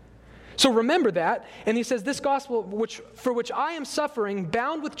 So remember that. And he says, this gospel for which I am suffering,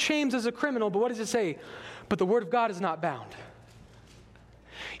 bound with chains as a criminal. But what does it say? But the word of God is not bound.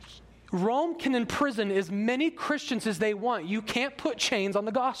 Rome can imprison as many Christians as they want. You can't put chains on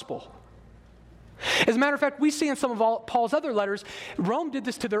the gospel. As a matter of fact, we see in some of Paul's other letters, Rome did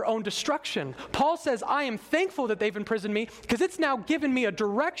this to their own destruction. Paul says, I am thankful that they've imprisoned me because it's now given me a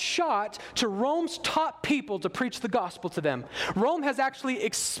direct shot to Rome's top people to preach the gospel to them. Rome has actually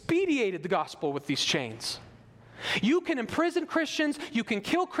expedited the gospel with these chains. You can imprison Christians, you can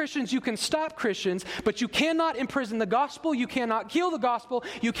kill Christians, you can stop Christians, but you cannot imprison the gospel, you cannot kill the gospel,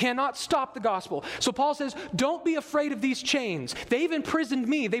 you cannot stop the gospel. So Paul says, don't be afraid of these chains. They've imprisoned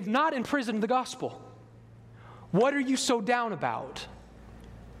me, they've not imprisoned the gospel. What are you so down about?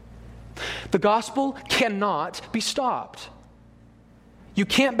 The gospel cannot be stopped. You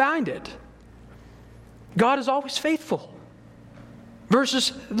can't bind it. God is always faithful.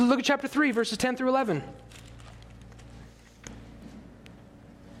 Look at chapter 3, verses 10 through 11.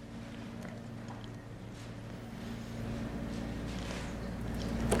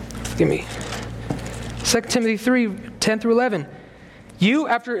 Give me 2 Timothy 3, 10 through 11. You,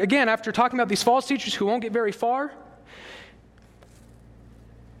 after talking about these false teachers who won't get very far,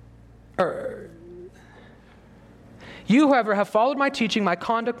 You, however, have followed my teaching, my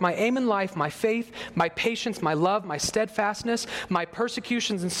conduct, my aim in life, my faith, my patience, my love, my steadfastness, my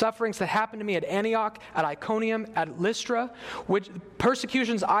persecutions and sufferings that happened to me at Antioch, at Iconium, at Lystra, which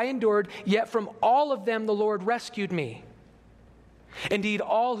persecutions I endured, yet from all of them the Lord rescued me. Indeed,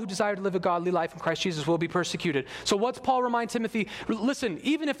 all who desire to live a godly life in Christ Jesus will be persecuted. So what's Paul remind Timothy? Listen,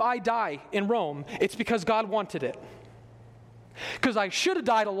 even if I die in Rome, it's because God wanted it. Because I should have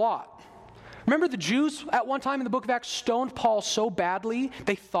died a lot. Remember the Jews at one time in the book of Acts stoned Paul so badly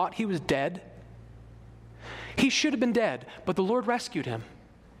they thought he was dead? He should have been dead, but the Lord rescued him.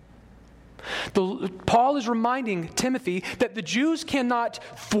 Paul is reminding Timothy that the Jews cannot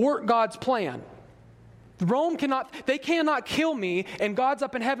thwart God's plan. Rome cannot kill me, and God's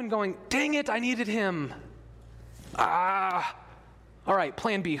up in heaven going, dang it, I needed him. All right,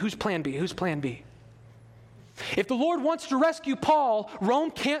 plan B. Who's plan B? Who's plan B? If the Lord wants to rescue Paul,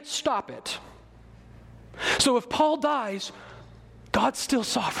 Rome can't stop it. So if Paul dies, God's still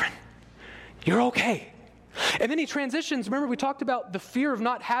sovereign. You're okay. And then he transitions. Remember, we talked about the fear of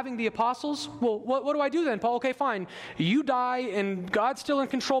not having the apostles? Well, what do I do then, Paul? Okay, fine. You die, and God's still in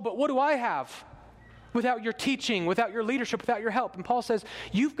control, but what do I have? Without your teaching, without your leadership, without your help. And Paul says,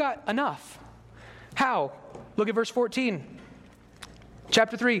 you've got enough. How? Look at verse 14.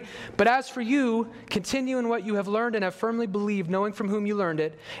 Chapter 3, but as for you, continue in what you have learned and have firmly believed, knowing from whom you learned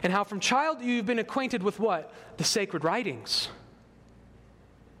it, and how from childhood you've been acquainted with what? The sacred writings.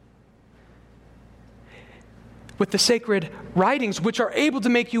 With the sacred writings, which are able to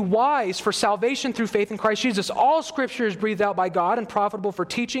make you wise for salvation through faith in Christ Jesus. All Scripture is breathed out by God and profitable for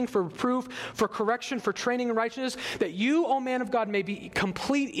teaching, for reproof, for correction, for training in righteousness, that you, O man of God, may be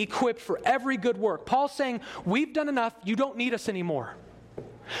complete, equipped for every good work. Paul's saying, we've done enough, you don't need us anymore.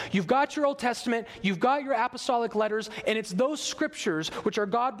 You've got your Old Testament, you've got your apostolic letters, and it's those Scriptures which are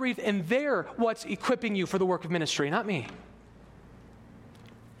God-breathed, and they're what's equipping you for the work of ministry, not me.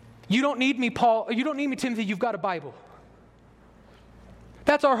 You don't need me, Paul. You don't need me, Timothy. You've got a Bible.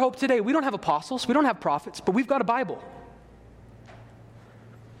 That's our hope today. We don't have apostles. We don't have prophets, but we've got a Bible.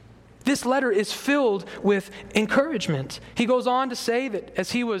 This letter is filled with encouragement. He goes on to say that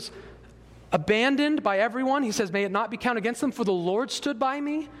as he was abandoned by everyone, he says, may it not be counted against them, for the Lord stood by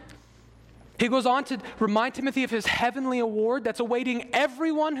me. He goes on to remind Timothy of his heavenly award that's awaiting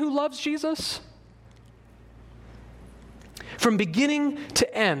everyone who loves Jesus. From beginning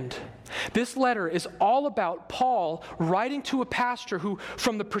to end, this letter is all about Paul writing to a pastor who,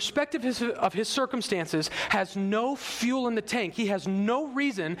 from the perspective of his circumstances, has no fuel in the tank. He has no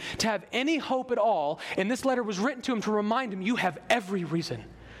reason to have any hope at all. And this letter was written to him to remind him, you have every reason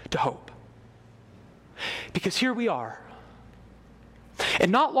to hope. Because here we are.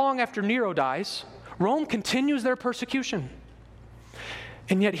 And not long after Nero dies, Rome continues their persecution.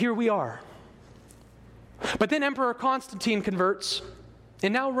 And yet here we are. But then Emperor Constantine converts,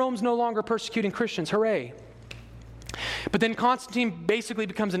 and now Rome's no longer persecuting Christians. Hooray. But then Constantine basically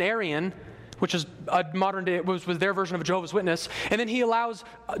becomes an Arian, which is a modern day, was their version of a Jehovah's Witness. And then he allows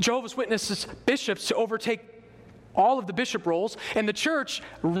Jehovah's Witnesses bishops to overtake all of the bishop roles. And the church,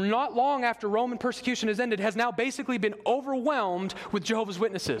 not long after Roman persecution has ended, has now basically been overwhelmed with Jehovah's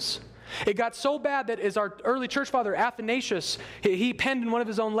Witnesses. It got so bad that as our early church father, Athanasius, he penned in one of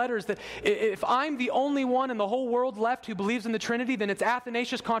his own letters that if I'm the only one in the whole world left who believes in the Trinity, then it's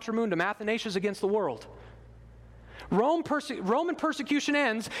Athanasius contra mundum, Athanasius against the world. Roman persecution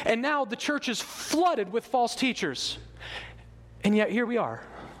ends, and now the church is flooded with false teachers. And yet here we are.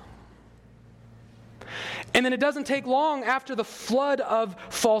 And then it doesn't take long after the flood of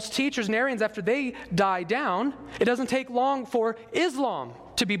false teachers and Arians, after they die down, it doesn't take long for Islam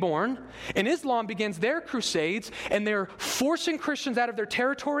to be born. And Islam begins their crusades, and they're forcing Christians out of their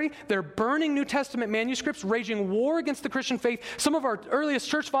territory. They're burning New Testament manuscripts, waging war against the Christian faith. Some of our earliest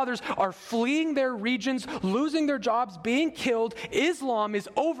church fathers are fleeing their regions, losing their jobs, being killed. Islam is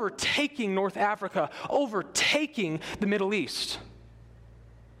overtaking North Africa, overtaking the Middle East,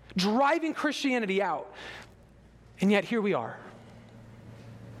 driving Christianity out. And yet here we are.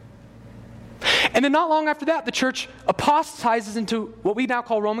 And then not long after that, the church apostatizes into what we now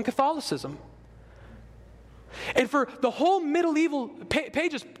call Roman Catholicism. And for the whole medieval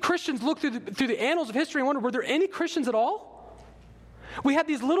pages, Christians look through the annals of history and wonder, were there any Christians at all? We had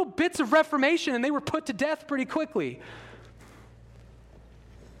these little bits of Reformation, and they were put to death pretty quickly.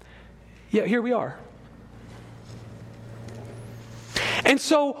 Yet here we are. And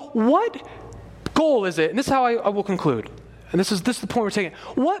so what goal is it? And this is how I will conclude. And this is the point we're taking.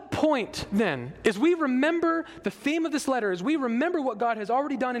 What point, then, as we remember the theme of this letter, as we remember what God has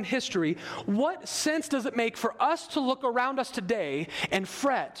already done in history, what sense does it make for us to look around us today and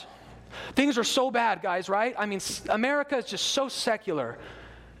fret Things are so bad, guys, right? I mean, America is just so secular.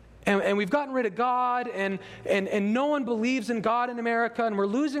 And we've gotten rid of God, and no one believes in God in America, and we're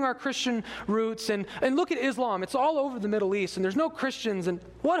losing our Christian roots. And look at Islam. It's all over the Middle East, and there's no Christians. And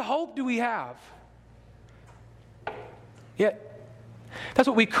what hope do we have? Yet, that's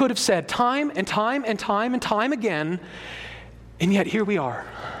what we could have said time and time and time and time again, and yet here we are.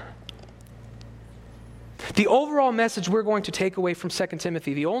 The overall message we're going to take away from 2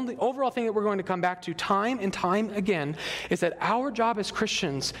 Timothy, the only overall thing that we're going to come back to time and time again, is that our job as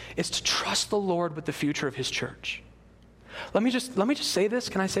Christians is to trust the Lord with the future of His church. Let me just say this.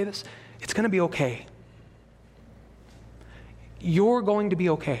 Can I say this? It's going to be okay. You're going to be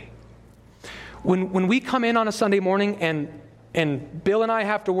okay. When we come in on a Sunday morning and Bill and I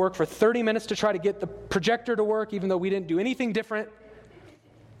have to work for 30 minutes to try to get the projector to work, even though we didn't do anything different,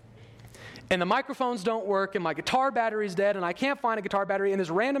 and the microphones don't work, and my guitar battery's dead, and I can't find a guitar battery, and this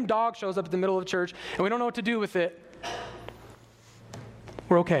random dog shows up at the middle of the church, and we don't know what to do with it,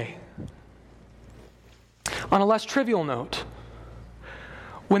 we're okay. On a less trivial note,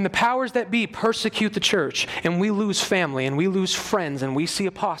 when the powers that be persecute the church, and we lose family, and we lose friends, and we see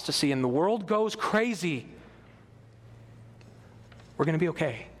apostasy, and the world goes crazy, we're going to be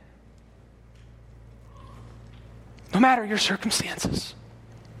okay. No matter your circumstances,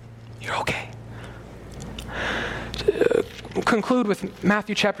 you're okay. We'll conclude with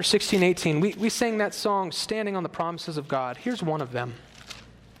Matthew chapter 16, 18. We sang that song, Standing on the Promises of God. Here's one of them.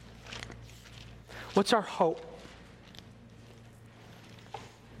 What's our hope?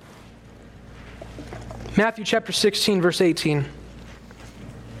 Matthew chapter 16, verse 18.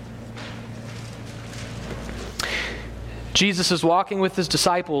 Jesus is walking with his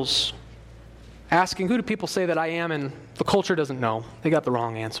disciples, asking, who do people say that I am? And the culture doesn't know. They got the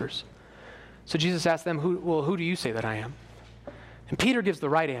wrong answers. So Jesus asked them, who do you say that I am? And Peter gives the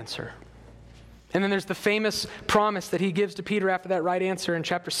right answer. And then there's the famous promise that he gives to Peter after that right answer in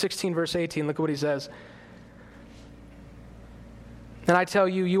chapter 16, verse 18. Look at what he says. And I tell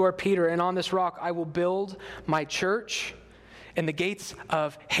you, you are Peter, and on this rock I will build my church, and the gates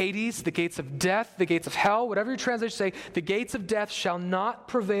of Hades, the gates of death, the gates of hell, whatever your translations say, the gates of death shall not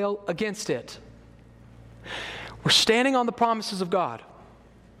prevail against it. We're standing on the promises of God.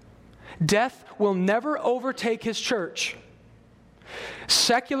 Death will never overtake his church.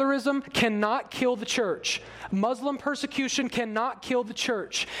 Secularism cannot kill the church. Muslim persecution cannot kill the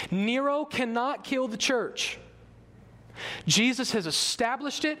church. Nero cannot kill the church. Jesus has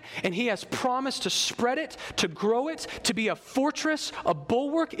established it, and he has promised to spread it, to grow it, to be a fortress, a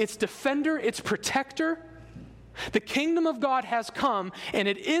bulwark, its defender, its protector. The kingdom of God has come, and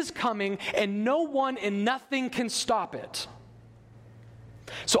it is coming, and no one and nothing can stop it.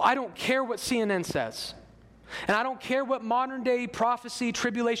 So I don't care what CNN says. And I don't care what modern day prophecy,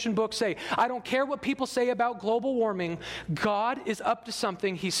 tribulation books say. I don't care what people say about global warming. God is up to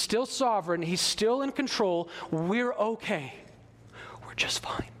something. He's still sovereign. He's still in control. We're okay. We're just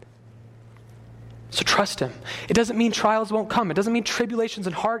fine. So trust him. It doesn't mean trials won't come. It doesn't mean tribulations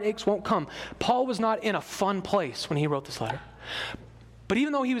and heartaches won't come. Paul was not in a fun place when he wrote this letter. But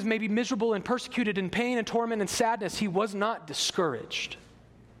even though he was maybe miserable and persecuted in pain and torment and sadness, he was not discouraged.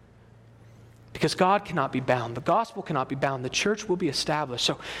 Because God cannot be bound. The gospel cannot be bound. The church will be established.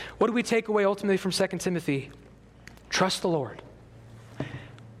 So what do we take away ultimately from 2 Timothy? Trust the Lord.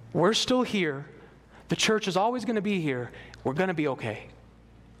 We're still here. The church is always going to be here. We're going to be okay.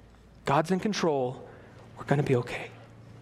 God's in control. We're going to be okay.